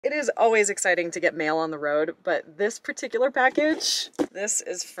It is always exciting to get mail on the road, but this particular package, this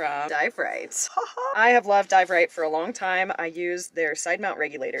is from Dive Rite. I have loved Dive Rite for a long time. I use their side mount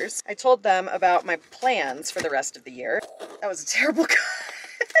regulators. I told them about my plans for the rest of the year. That was a terrible cut.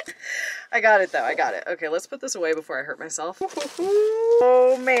 I got it though, I got it. Okay, let's put this away before I hurt myself.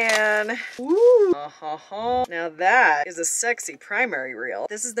 Oh man. Ooh. Now that is a sexy primary reel.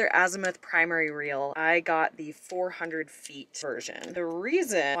 This is their Azimuth primary reel. I got the 400 feet version. The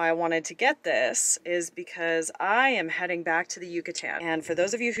reason why I wanted to get this is because I am heading back to the Yucatan. And for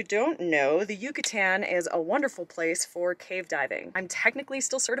those of you who don't know, the Yucatan is a wonderful place for cave diving. I'm technically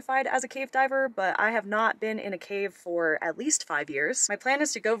still certified as a cave diver, but I have not been in a cave for at least 5 years. My plan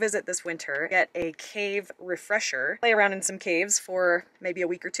is to go visit this winter, get a cave refresher, play around in some caves for maybe a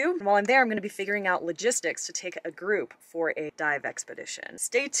week or two. And while I'm there, I'm going to be figuring out logistics to take a group for a dive expedition.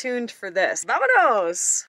 Stay tuned for this. Vamonos!